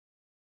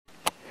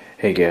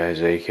Hey guys,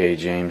 AK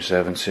James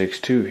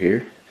 762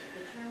 here,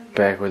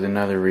 back with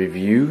another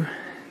review,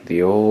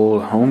 the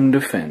old Home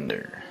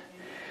Defender.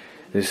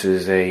 This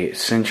is a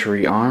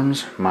Century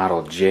Arms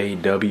model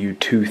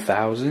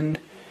JW2000.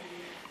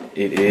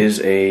 It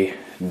is a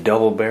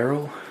double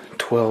barrel,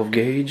 12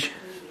 gauge.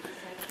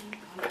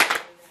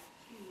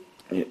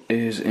 It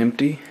is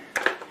empty.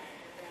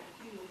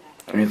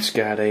 It's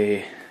got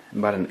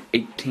about an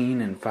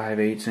 18 and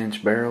 5/8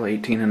 inch barrel,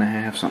 18 and a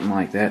half, something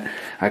like that.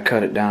 I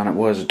cut it down. It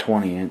was a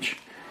 20 inch,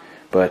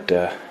 but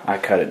I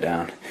cut it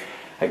down.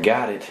 I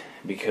got it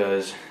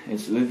because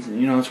it's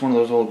one of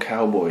those old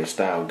cowboy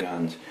style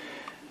guns.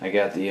 I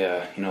got the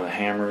the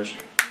hammers.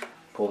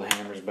 Pull the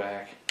hammers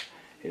back.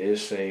 It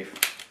is safe.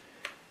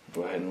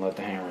 Go ahead and let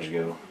the hammers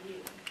go.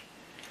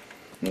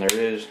 And there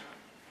is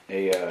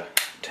a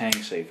tang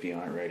safety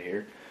on it right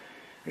here.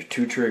 There's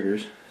two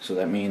triggers, so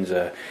that means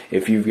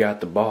if you've got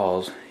the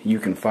balls, you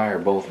can fire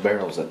both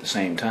barrels at the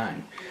same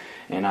time.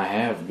 And I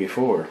have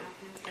before.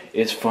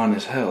 It's fun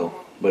as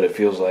hell, but it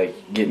feels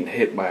like getting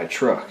hit by a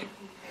truck.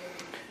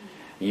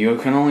 You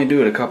can only do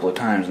it a couple of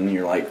times and then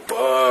you're like,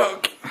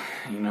 fuck!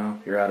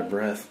 You're out of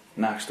breath.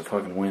 Knocks the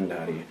fucking wind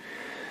out of you.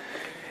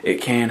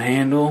 It can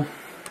handle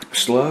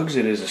slugs.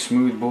 It is a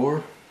smooth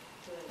bore.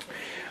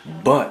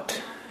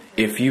 But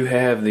if you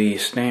have the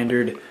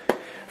standard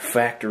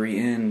factory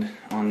end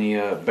on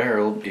the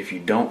barrel, if you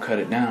don't cut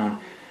it down,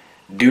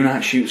 do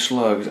not shoot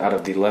slugs out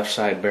of the left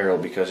side barrel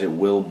because it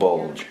will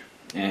bulge.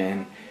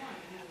 And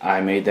I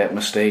made that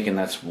mistake, and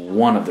that's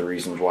one of the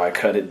reasons why I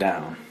cut it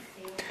down,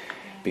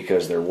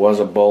 because there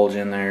was a bulge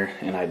in there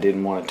and I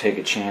didn't want to take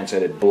a chance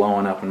at it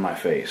blowing up in my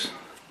face.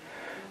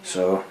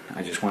 So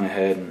I just went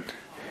ahead and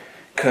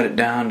cut it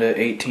down to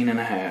 18 and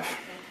a half.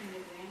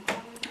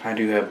 I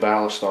do have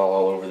ballast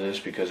all over this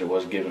because it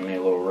was giving me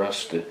a little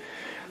rust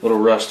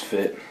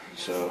fit,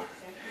 so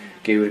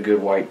gave it a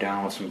good wipe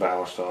down with some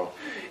ballastol.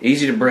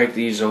 Easy to break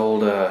these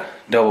old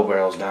double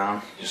barrels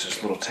down. Just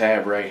this little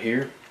tab right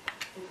here.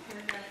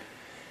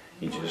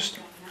 You just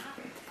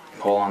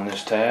pull on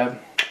this tab,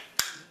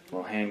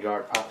 little hand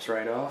guard pops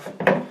right off.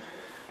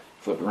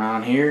 Flip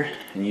around here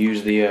and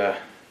use the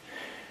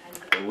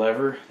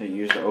lever that you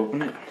use to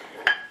open it.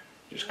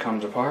 Just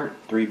comes apart,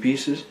 3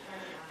 pieces.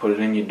 Put it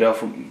in your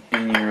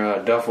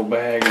duffel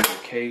bag or your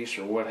case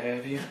or what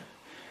have you.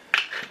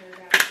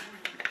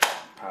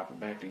 Pop it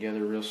back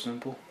together real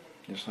simple,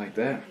 just like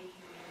that.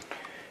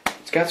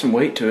 It's got some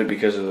weight to it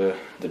because of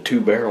the 2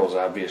 barrels,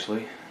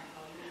 obviously.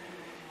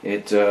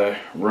 It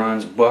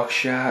runs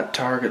buckshot,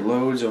 target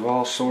loads of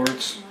all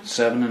sorts,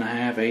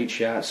 7.5,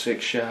 8-shot,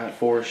 6-shot,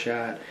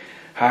 4-shot,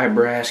 high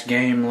brass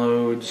game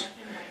loads,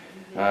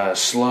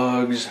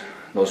 slugs,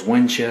 those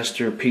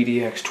Winchester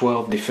PDX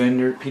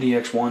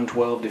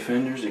 112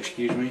 Defenders,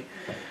 excuse me.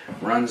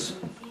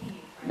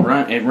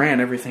 It ran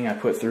everything I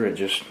put through it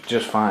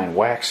just fine.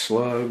 Wax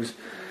slugs.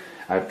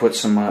 I put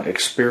some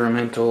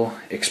experimental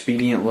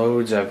expedient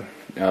loads. I've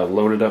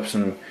loaded up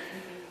some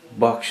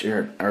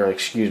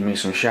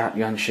some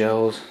shotgun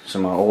shells,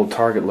 some old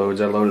target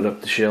loads. I loaded up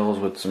the shells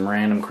with some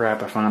random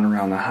crap I found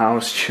around the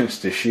house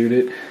just to shoot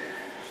it.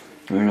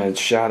 And it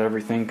shot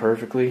everything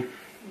perfectly.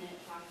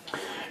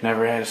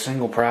 Never had a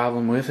single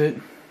problem with it.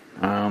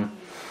 There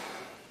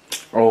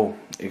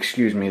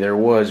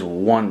was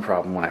one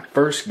problem when I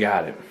first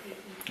got it.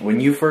 When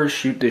you first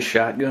shoot this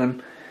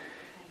shotgun,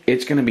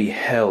 it's going to be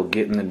hell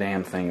getting the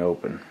damn thing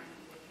open.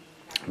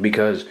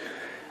 Because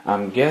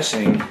I'm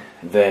guessing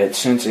that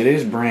since it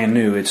is brand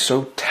new, it's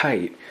so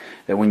tight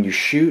that when you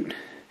shoot,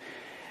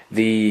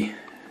 the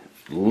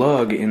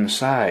lug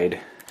inside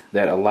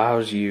that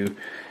allows you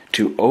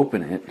to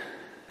open it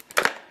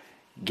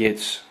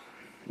gets...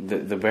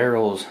 The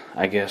barrels,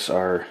 I guess,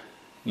 are,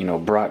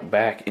 brought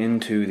back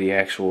into the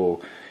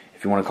actual,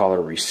 if you want to call it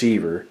a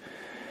receiver,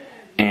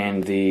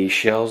 and the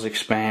shells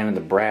expand and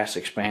the brass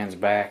expands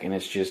back, and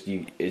it's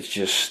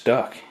just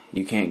stuck.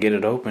 You can't get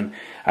it open.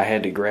 I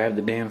had to grab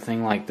the damn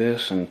thing like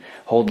this and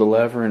hold the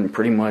lever and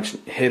pretty much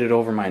hit it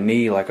over my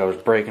knee like I was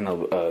breaking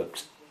a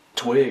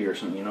twig or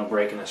something,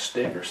 breaking a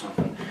stick or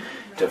something,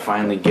 to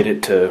finally get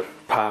it to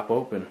pop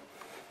open.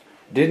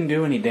 Didn't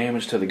do any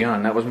damage to the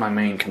gun. That was my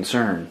main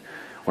concern.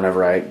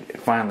 Whenever I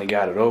finally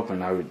got it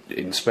open, I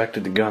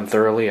inspected the gun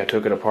thoroughly. I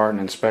took it apart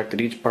and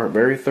inspected each part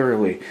very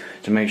thoroughly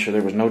to make sure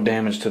there was no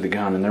damage to the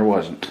gun, and there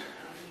wasn't.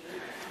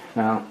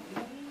 Now,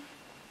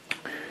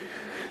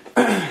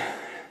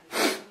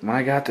 when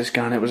I got this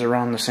gun, it was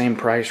around the same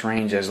price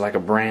range as like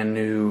a brand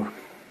new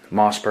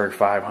Mossberg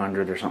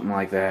 500 or something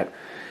like that.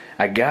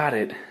 I got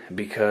it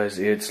because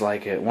it's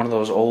like one of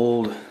those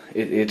old,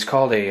 it's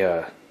called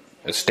a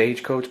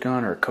stagecoach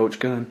gun or a coach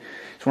gun.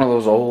 It's one of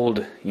those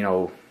old,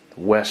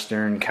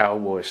 Western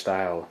cowboy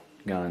style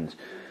guns,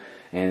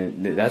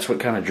 and that's what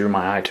kind of drew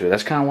my eye to it.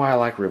 That's kind of why I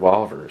like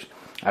revolvers.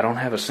 I don't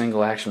have a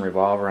single action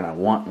revolver and I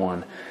want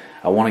one.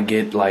 I want to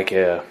get like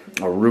a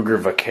Ruger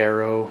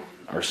Vaquero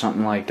or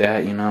something like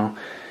that,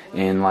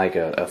 in like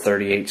a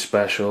 38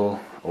 Special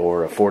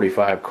or a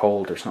 45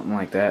 Colt or something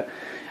like that.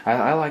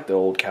 I like the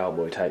old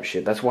cowboy type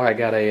shit. That's why I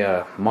got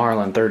a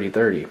Marlin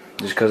 30-30,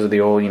 just because of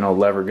the old,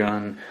 lever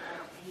gun,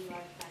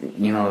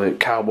 you know, the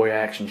cowboy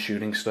action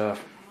shooting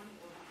stuff.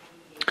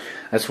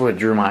 That's what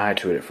drew my eye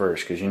to it at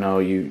first, because, you know,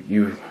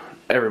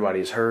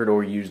 everybody's heard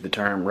or used the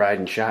term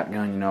riding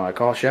shotgun. You know, I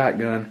call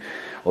shotgun.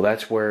 Well,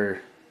 that's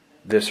where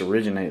that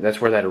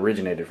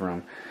originated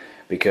from,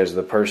 because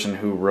the person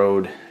who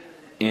rode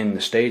in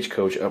the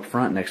stagecoach up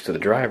front next to the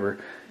driver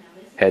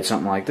had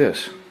something like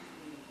this,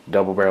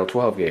 double barrel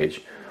 12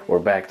 gauge, or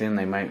back then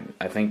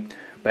I think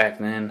back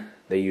then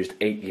they used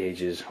 8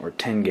 gauges or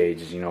 10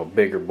 gauges, you know,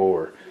 bigger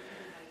bore,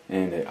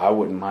 and I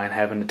wouldn't mind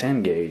having a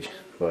 10 gauge,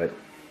 but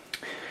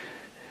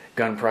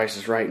gun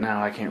prices right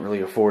now, I can't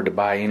really afford to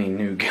buy any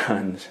new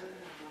guns,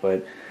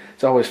 but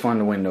it's always fun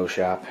to window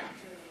shop.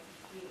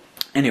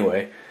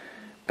 Anyway,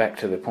 back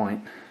to the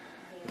point,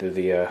 to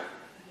the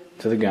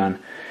gun.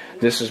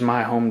 This is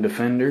my home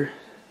defender.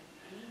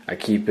 I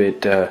keep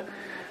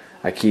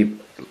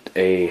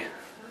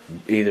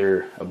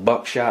either a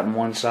buckshot in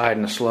one side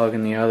and a slug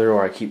in the other,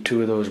 or I keep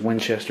 2 of those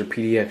Winchester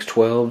PDX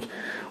 12s,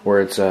 where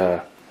it's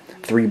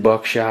 3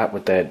 buckshot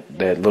with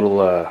that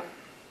little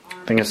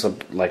I think it's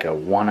like a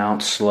 1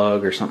 ounce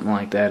slug or something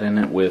like that in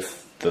it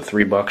with the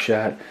 3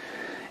 buckshot.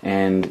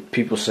 And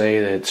people say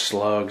that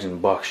slugs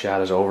and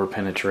buckshot is over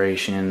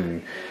penetration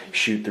and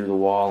shoot through the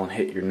wall and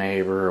hit your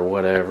neighbor or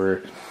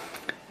whatever.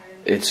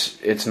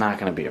 It's not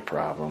going to be a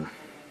problem.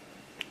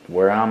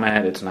 Where I'm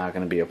at, it's not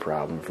going to be a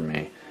problem for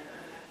me.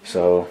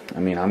 So, I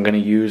mean, I'm going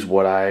to use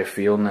what I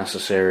feel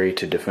necessary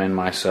to defend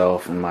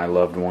myself and my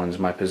loved ones,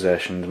 my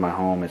possessions, my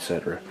home,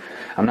 etc.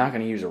 I'm not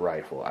going to use a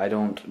rifle. I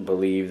don't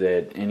believe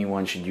that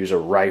anyone should use a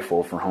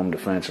rifle for home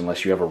defense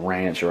unless you have a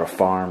ranch or a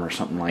farm or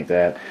something like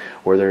that,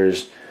 where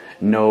there's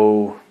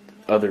no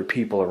other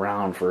people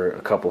around for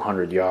a couple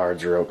hundred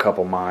yards or a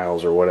couple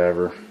miles or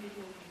whatever.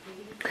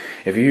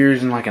 If you're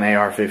using like an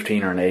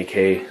AR-15 or an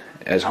AK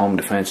as home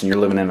defense and you're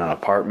living in an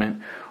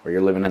apartment or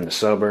you're living in the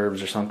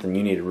suburbs or something,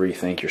 you need to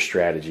rethink your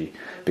strategy,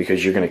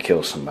 because you're going to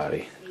kill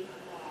somebody.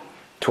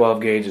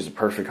 12 gauge is the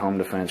perfect home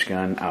defense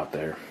gun out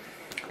there.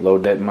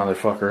 Load that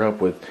motherfucker up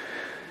with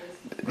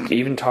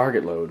even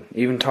target load.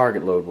 Even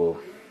target load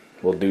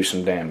will do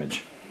some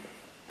damage.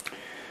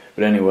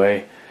 But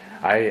anyway,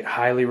 I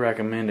highly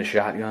recommend a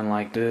shotgun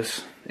like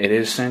this. It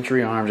is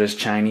Century Arms. It's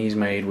Chinese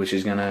made, which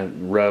is going to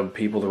rub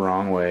people the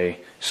wrong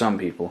way. Some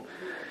people.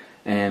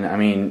 And I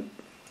mean,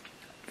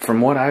 from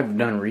what I've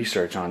done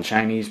research on,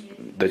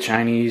 the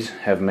Chinese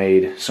have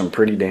made some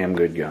pretty damn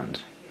good guns.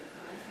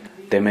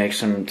 They make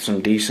some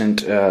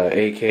decent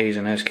AKs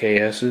and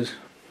SKSs.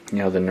 You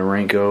know, the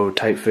Norinco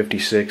Type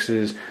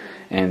 56s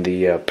and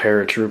the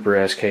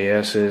Paratrooper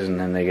SKSs, and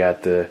then they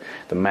got the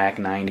Mac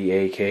 90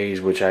 AKs,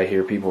 which I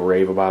hear people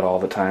rave about all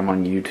the time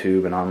on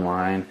YouTube and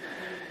online.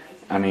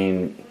 I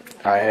mean,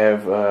 I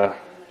have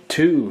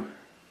 2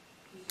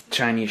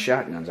 Chinese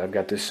shotguns. I've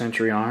got this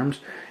Century Arms,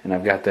 and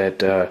I've got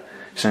that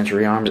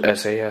Century Arms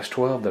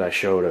SAS-12 that I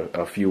showed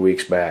a few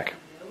weeks back.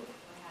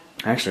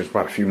 Actually, it's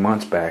about a few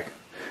months back.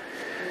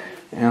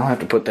 And I'll have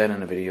to put that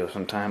in a video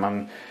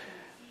sometime.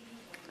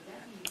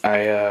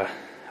 I've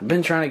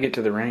been trying to get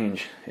to the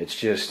range. It's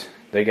just,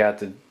 they got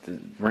the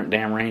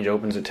damn range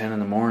opens at 10 in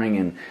the morning,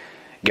 and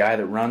guy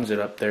that runs it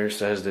up there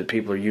says that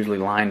people are usually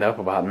lined up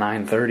about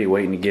 9:30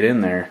 waiting to get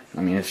in there.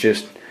 I mean, it's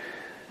just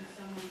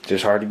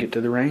hard to get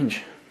to the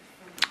range.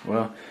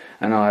 Well,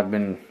 I know I've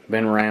been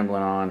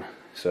rambling on,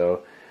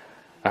 so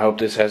I hope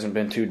this hasn't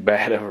been too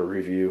bad of a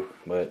review,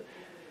 but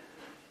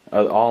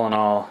all in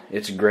all,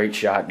 it's a great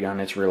shotgun.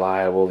 It's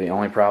reliable. The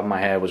only problem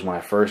I had was when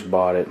I first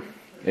bought it.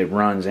 It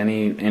runs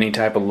any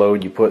type of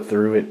load you put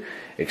through it,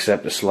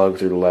 except a slug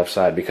through the left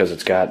side, because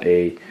it's got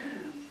a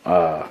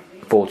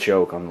full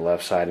choke on the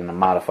left side and a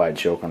modified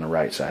choke on the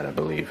right side, I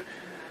believe.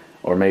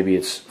 Or maybe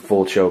it's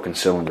full choke and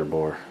cylinder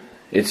bore.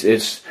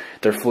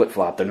 They're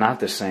flip-flop. They're not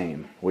the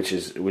same, which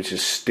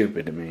is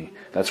stupid to me.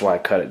 That's why I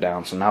cut it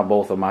down. So now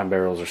both of my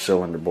barrels are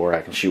cylinder bore.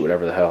 I can shoot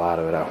whatever the hell out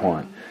of it I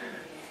want.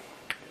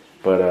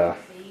 But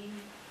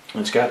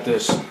it's got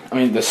this, I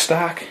mean, the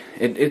stock,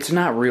 it's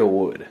not real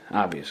wood,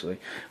 obviously.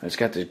 It's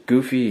got this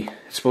goofy,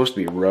 it's supposed to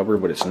be rubber,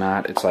 but it's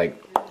not. It's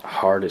like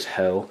hard as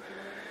hell.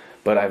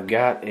 But I've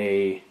got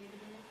a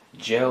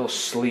gel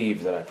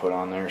sleeve that I put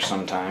on there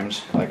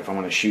sometimes, like if I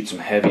want to shoot some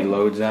heavy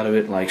loads out of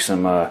it, like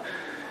some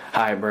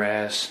high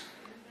brass,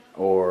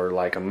 or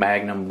like a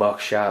Magnum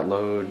buckshot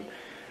load,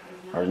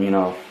 or, you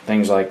know,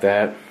 things like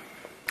that.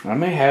 I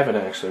may have it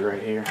actually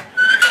right here.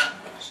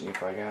 Let's see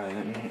if I got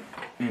it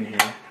in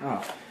here.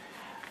 Oh,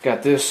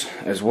 got this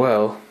as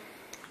well.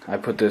 I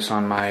put this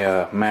on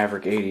my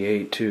Maverick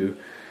 88 too.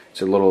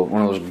 It's a little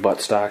one of those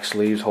buttstock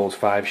sleeves, holds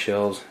 5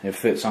 shells. It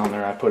fits on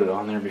there. I put it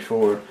on there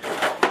before.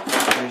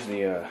 Here's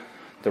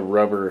the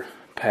rubber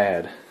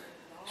pad.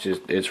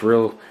 It's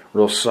real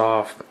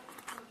soft,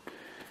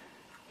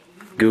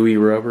 gooey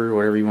rubber,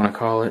 whatever you want to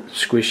call it,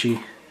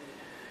 squishy.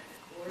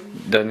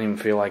 Doesn't even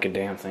feel like a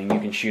damn thing. You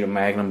can shoot a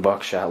Magnum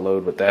buckshot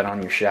load with that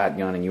on your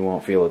shotgun and you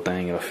won't feel a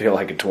thing. It'll feel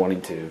like a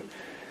 22.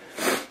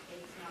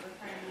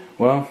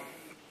 Well,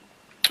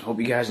 hope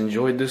you guys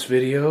enjoyed this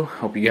video.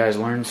 Hope you guys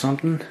learned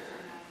something.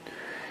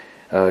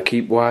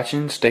 Keep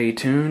watching, stay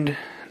tuned,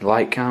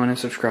 like, comment, and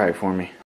subscribe for me.